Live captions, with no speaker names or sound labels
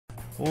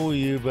Oh,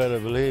 you better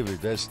believe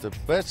it. That's the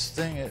best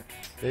thing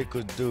they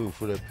could do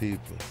for the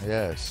people.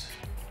 Yes.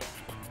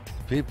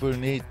 People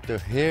need to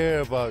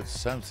hear about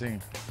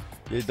something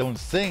they don't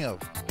think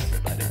of.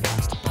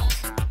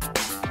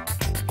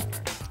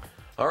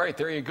 All right,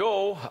 there you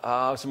go.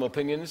 Some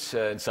opinions,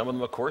 and some of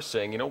them, of course,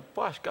 saying, you know,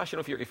 gosh, you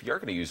know, if you are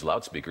going to use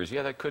loudspeakers,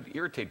 yeah, that could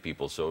irritate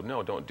people. So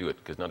no, don't do it,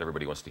 because not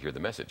everybody wants to hear the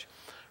message,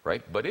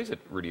 right? But is it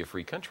really a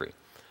free country?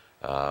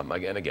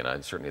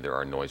 Again, certainly there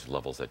are noise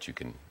levels that you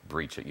can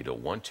breach that you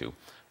don't want to,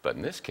 but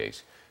in this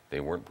case,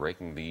 they weren't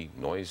breaking the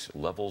noise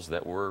levels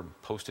that were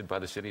posted by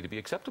the city to be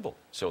acceptable.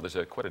 So there's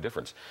quite a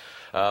difference.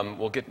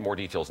 We'll get more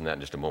details on that in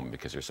just a moment,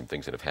 because there's some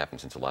things that have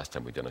happened since the last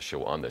time we've done a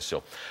show on this.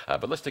 So,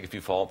 but let's take a few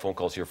phone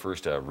calls here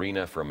first.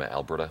 Rena from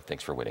Alberta,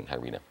 thanks for waiting. Hi,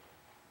 Rena.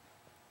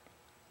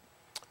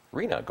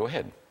 Rena, go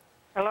ahead.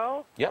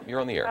 Hello? Yep, you're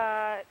on the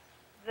air.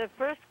 The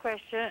first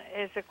question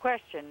is a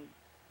question.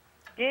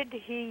 Did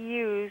he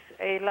use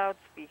a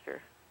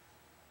loudspeaker?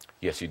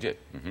 Yes, he did.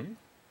 Mm-hmm.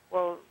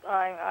 Well,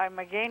 I'm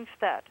against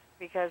that,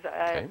 because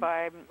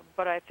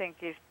but I think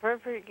it's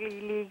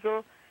perfectly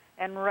legal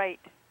and right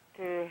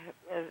to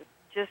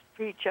just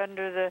preach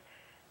under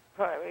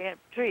the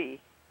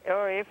tree.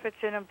 Or if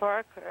it's in a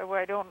park,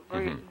 I don't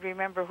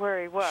remember where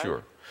he was.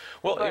 Sure.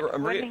 Well,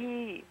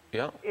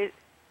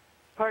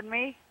 pardon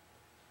me?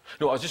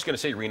 No, I was just going to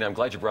say, Rena, I'm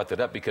glad you brought that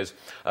up, because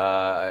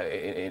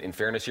in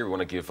fairness here, we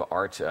want to give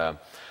Art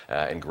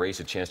and Grace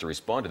a chance to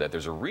respond to that.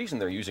 There's a reason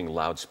they're using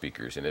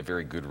loudspeakers, and a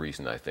very good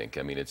reason, I think.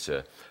 I mean, it's,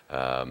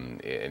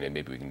 and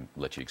maybe we can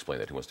let you explain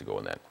that. Who wants to go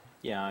on that?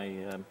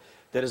 Yeah,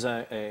 there is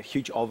a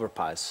huge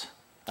overpass,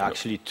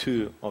 actually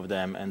two of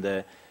them, and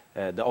the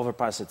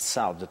overpass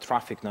itself, the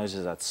traffic noise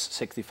is at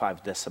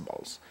 65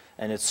 decibels.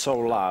 And it's so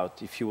loud,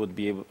 if you would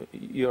be able,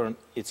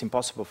 it's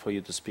impossible for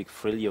you to speak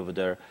freely over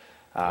there.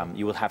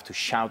 You would have to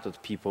shout at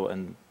people,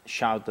 and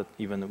shout at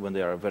even when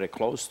they are very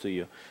close to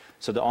you.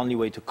 So the only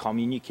way to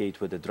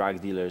communicate with the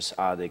drug dealers,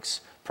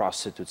 addicts,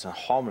 prostitutes, and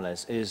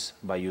homeless is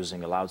by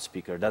using a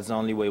loudspeaker. That's the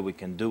only way we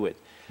can do it.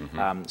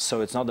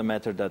 So it's not a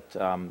matter that,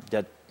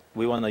 that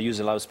we want to use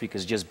the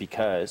loudspeakers just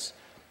because.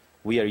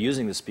 We are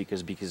using the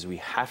speakers because we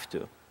have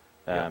to.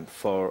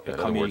 For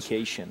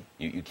communication.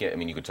 Words, you can't, I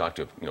mean, you could talk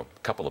to, a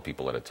couple of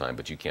people at a time,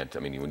 but you can't, I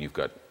mean, when you've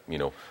got,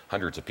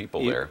 hundreds of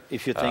people there.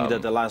 If you think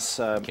that the last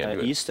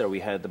Easter we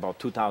had about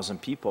 2,000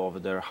 people over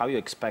there, how you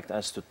expect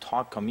us to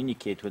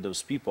communicate with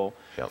those people?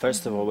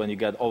 First of all, when you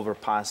get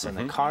overpass and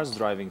the cars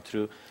driving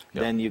through,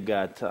 then you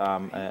get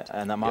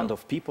an amount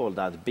of people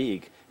that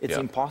big. It's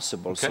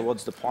impossible, so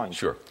what's the point?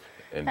 Sure.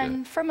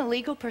 And from a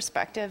legal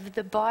perspective,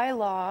 the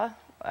bylaw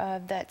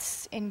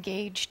that's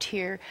engaged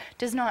here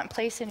does not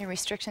place any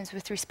restrictions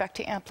with respect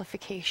to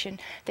amplification.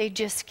 They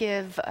just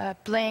give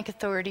blank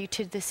authority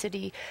to the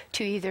city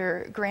to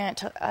either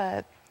grant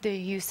the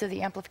use of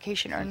the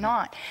amplification or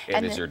not.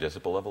 And is there a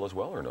decibel level as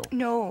well, or no?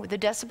 No, the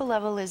decibel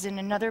level is in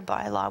another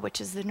bylaw, which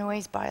is the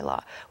noise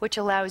bylaw, which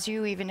allows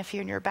you, even if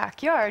you're in your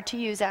backyard, to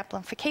use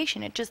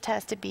amplification. It just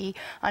has to be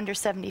under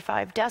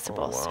 75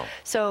 decibels. Oh, wow.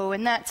 So,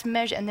 and that's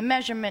and the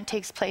measurement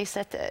takes place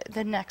at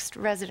the next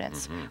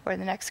residence or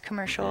the next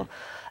commercial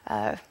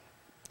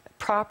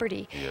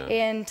property.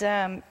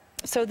 And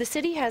so the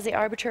city has the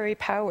arbitrary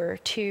power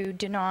to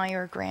deny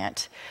or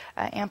grant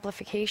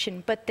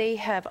amplification, but they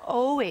have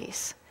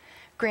always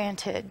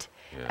granted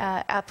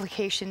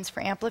applications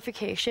for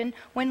amplification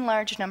when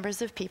large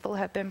numbers of people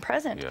have been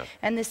present.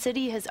 And the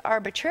city has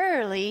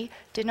arbitrarily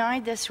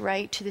denied this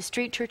right to the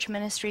street church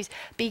ministries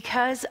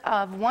because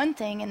of one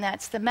thing, and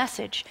that's the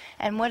message.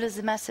 And what is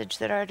the message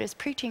that Art is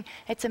preaching?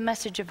 It's a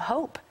message of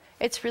hope.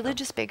 It's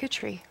religious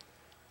bigotry.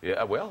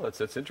 Yeah, well,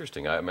 that's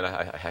interesting. I mean,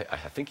 I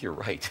think you're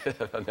right.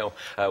 Now,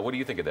 what do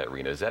you think of that,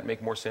 Rena? Does that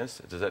make more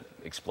sense? Does that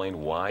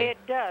explain why? It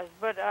does,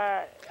 but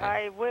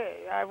I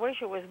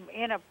wish it was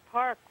in a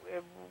park,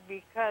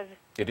 because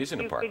it is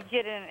in a park. Could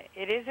get in.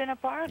 It is in a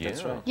park. Yeah.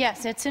 That's right.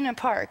 Yes, it's in a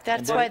park.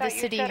 That's why the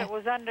city. You said it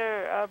was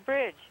under a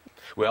bridge.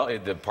 Well,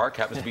 the park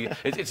happens to be,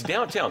 it's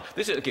downtown.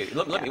 This is, okay,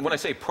 let me, when I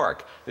say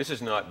park, this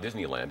is not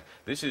Disneyland.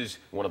 This is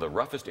one of the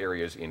roughest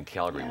areas in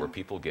Calgary where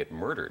people get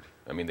murdered.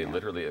 I mean, they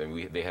literally, I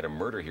mean, they had a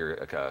murder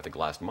here, I think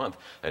last month,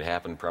 that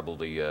happened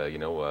probably,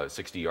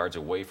 60 yards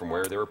away from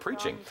where they were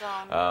preaching.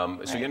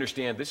 So you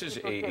understand, this is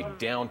a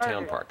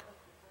downtown park.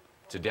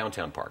 It's a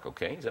downtown park,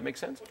 okay? Does that make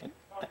sense?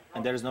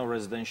 And there's no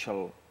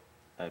residential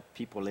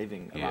people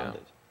living around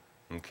it.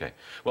 Okay.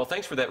 Well,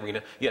 thanks for that,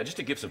 Rena. Yeah, just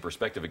to give some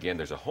perspective again,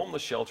 there's a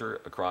homeless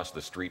shelter across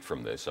the street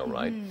from this, all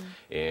right?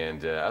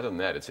 And other than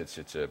that,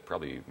 it's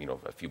probably,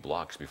 a few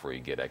blocks before you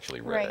get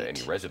actually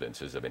any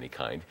residences of any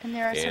kind. And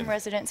there are some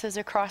residences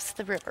across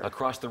the river.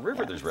 Across the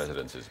river, there's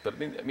residences. But,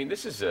 I mean,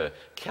 this is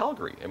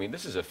Calgary. I mean,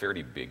 this is a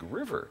fairly big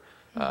river.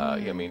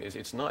 I mean,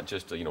 it's not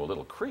just, a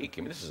little creek.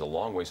 I mean, this is a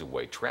long ways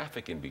away.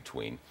 Traffic in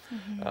between.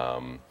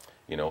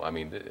 I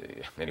mean,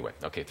 anyway.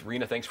 Okay,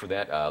 Rena, thanks for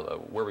that.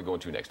 Where are we going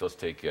to next? Let's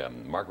take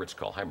Margaret's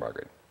call. Hi,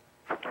 Margaret.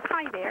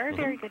 Hi there.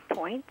 Very good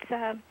points.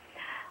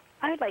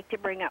 I'd like to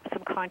bring up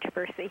some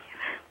controversy.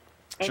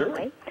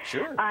 Anyway,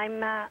 Sure.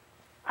 I'm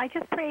I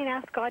just pray and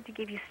ask God to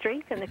give you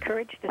strength and the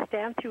courage to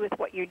stand through with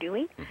what you're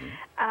doing.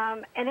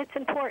 And it's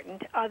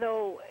important,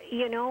 although,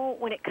 you know,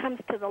 when it comes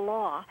to the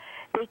law,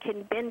 they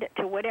can bend it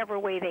to whatever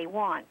way they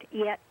want.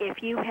 Yet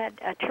if you had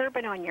a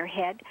turban on your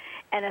head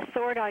and a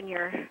sword on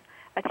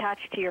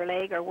attached to your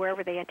leg or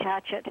wherever they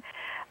attach it,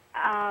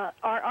 our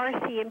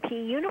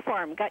RCMP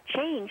uniform got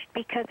changed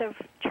because of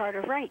Charter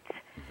of Rights.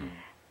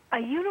 A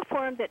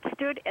uniform that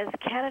stood as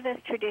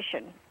Canada's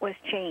tradition was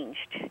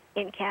changed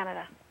in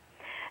Canada.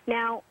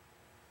 Now,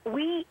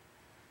 we,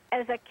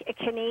 as a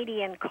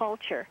Canadian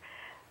culture,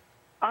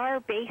 our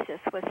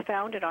basis was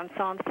founded on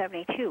Psalm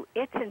 72.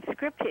 It's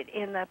inscripted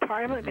in the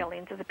Parliament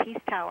buildings of the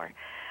Peace Tower.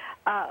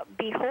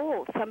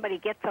 Behold, somebody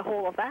gets a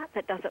hold of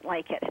that doesn't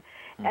like it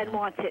and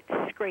wants it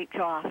scraped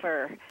off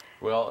or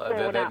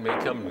that may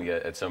come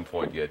at some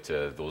point, yet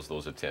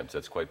those attempts.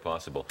 That's quite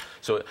possible.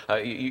 So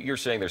you're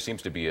saying there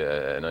seems to be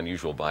an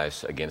unusual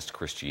bias against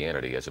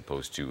Christianity as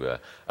opposed to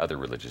other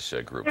religious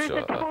groups.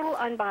 There's a total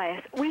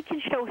unbiased. We can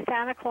show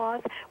Santa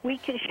Claus, we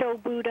can show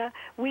Buddha,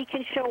 we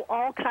can show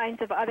all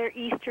kinds of other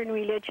Eastern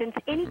religions.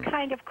 Any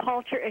kind of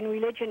culture and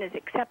religion is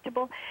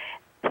acceptable.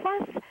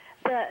 Plus,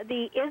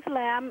 the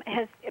Islam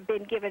has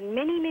been given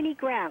many, many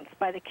grants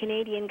by the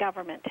Canadian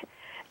government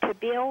to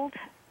build,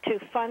 to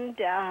fund.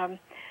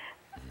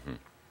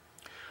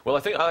 Well,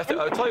 I'll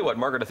tell you what,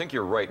 Margaret, I think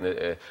you're right.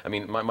 I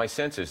mean, my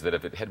sense is that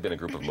if it had been a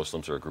group of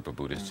Muslims or a group of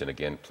Buddhists, and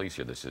again, please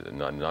hear this,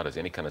 not as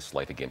any kind of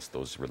slight against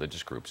those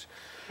religious groups.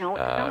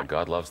 No,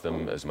 God loves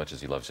them as much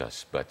as he loves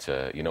us. But,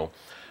 you know,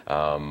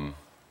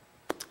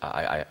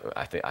 I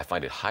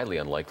find it highly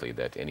unlikely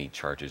that any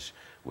charges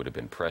would have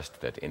been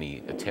pressed, that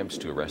any attempts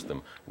to arrest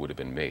them would have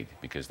been made,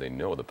 because they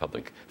know the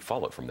public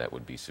fallout from that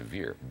would be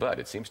severe. But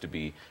it seems to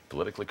be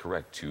politically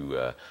correct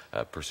to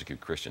persecute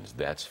Christians.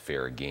 That's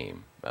fair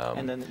game.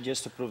 And then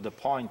just to prove the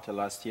point,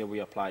 last year we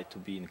applied to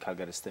be in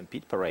Calgary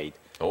Stampede Parade.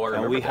 Oh, I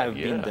remember and we that, have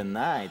been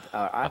denied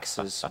our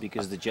access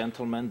because the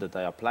gentleman that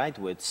I applied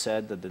with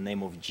said that the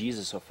name of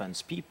Jesus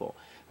offends people.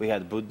 We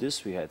had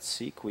Buddhists, we had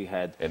Sikh, we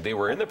had... And they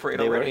were in the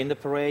parade already? They were in the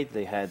parade.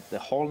 They had the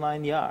whole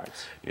 9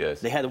 yards. Yes.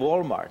 They had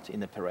Walmart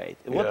in the parade.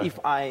 What if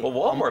I Well,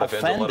 Walmart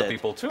offended, offends a lot of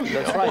people too.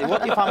 That's right.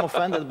 What if I'm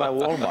offended by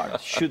Walmart?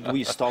 Should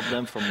we stop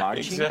them from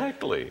marching?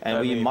 Exactly.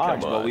 And we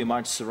marched, but we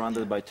marched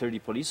surrounded by 30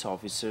 police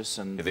officers.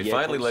 And they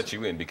finally let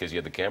you in because you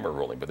had the camera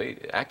rolling, but they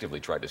actively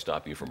tried to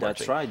stop you from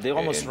marching. That's right. They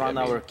almost ran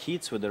our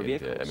kids with their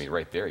vehicles. I mean,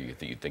 right there, you'd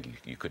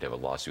think you could have a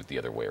lawsuit the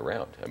other way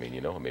around. I mean,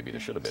 you know, maybe there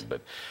should have been, but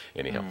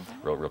anyhow,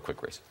 real quick,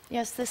 Grace.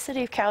 Yes, the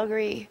City of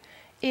Calgary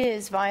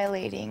is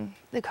violating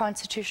the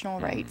constitutional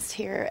rights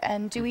here,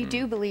 and we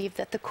do believe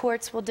that the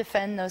courts will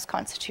defend those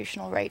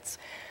constitutional rights,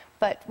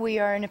 but we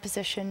are in a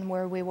position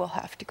where we will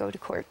have to go to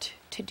court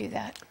to do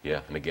that.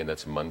 Yeah, and again,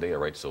 that's Monday,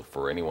 all right, so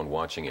for anyone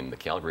watching in the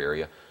Calgary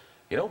area,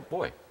 you know,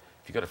 boy,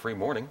 if you got a free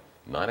morning,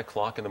 9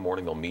 o'clock in the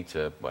morning, they'll meet,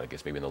 well, I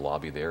guess maybe in the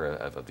lobby there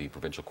of the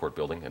provincial court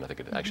building, and I think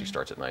it actually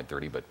starts at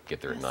 9:30, but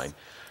get there at 9.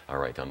 All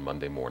right, on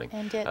Monday morning.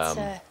 And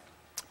it's...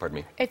 Pardon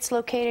me? It's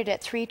located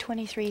at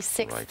 323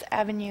 6th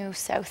Avenue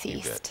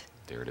Southeast.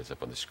 There it is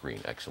up on the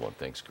screen. Excellent.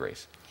 Thanks,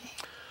 Grace.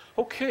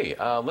 Okay,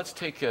 let's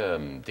take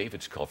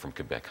David's call from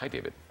Quebec. Hi,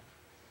 David.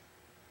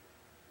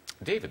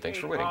 David, thanks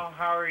for waiting. Paul,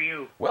 how are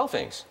you? Well,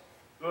 thanks.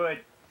 Good.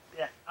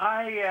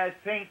 I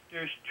think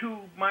there's too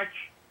much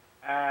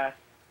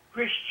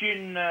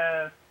Christian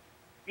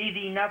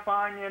beating up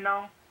on, you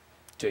know?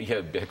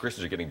 Yeah,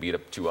 Christians are getting beat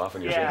up too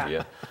often, you're saying?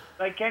 Yeah.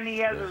 Like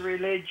any other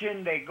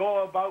religion, they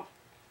go about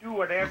do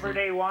whatever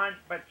they want,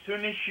 but as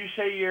soon as you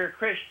say you're a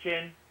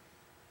Christian,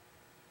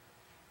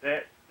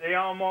 they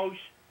almost,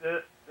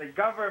 the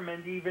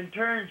government even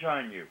turns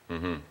on you.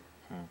 And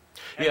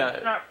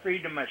it's not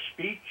freedom of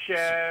speech.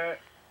 I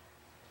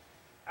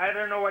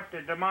don't know what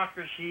the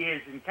democracy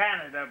is in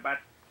Canada, but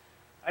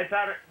I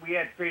thought we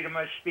had freedom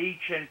of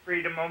speech and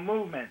freedom of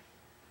movement.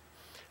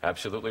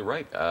 Absolutely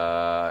right.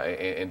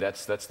 And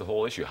that's the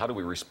whole issue. How do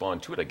we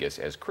respond to it, I guess,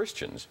 as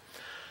Christians?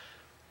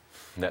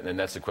 And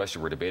that's the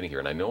question we're debating here.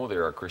 And I know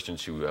there are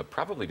Christians who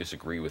probably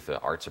disagree with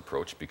Art's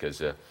approach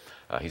because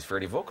he's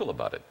fairly vocal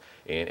about it.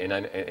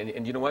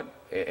 And you know what?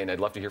 And I'd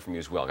love to hear from you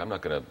as well. I'm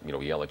not going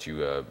to yell at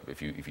you if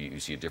you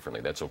see it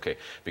differently. That's okay.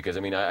 Because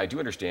I mean I do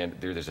understand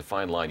there's a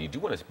fine line. You do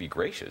want to be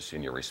gracious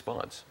in your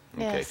response,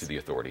 okay, to the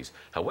authorities.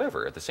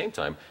 However, at the same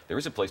time, there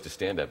is a place to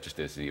stand up, just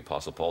as the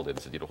Apostle Paul did,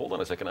 and said, hold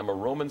on a second, I'm a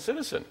Roman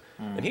citizen,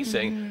 and he's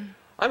saying,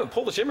 I'm a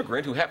Polish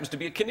immigrant who happens to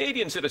be a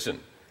Canadian citizen.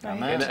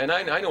 And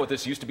I know what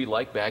this used to be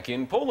like back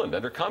in Poland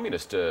under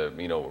communist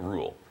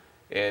rule.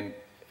 And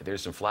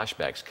there's some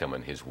flashbacks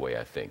coming his way,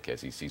 I think,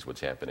 as he sees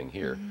what's happening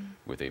here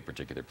with a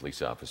particular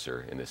police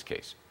officer in this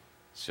case.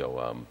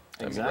 So,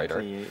 exactly. I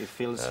mean, right, it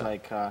feels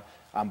like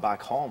I'm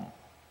back home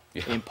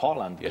in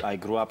Poland. I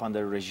grew up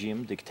under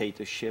regime,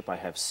 dictatorship. I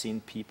have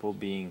seen people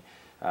being,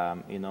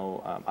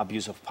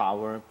 abuse of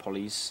power,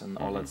 police and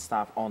all that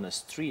stuff on the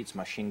streets,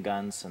 machine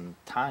guns and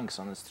tanks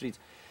on the streets.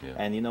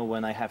 And,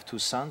 when I have 2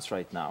 sons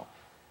right now,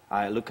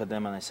 I look at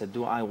them and I said,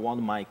 do I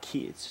want my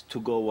kids to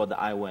go what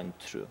I went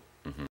through?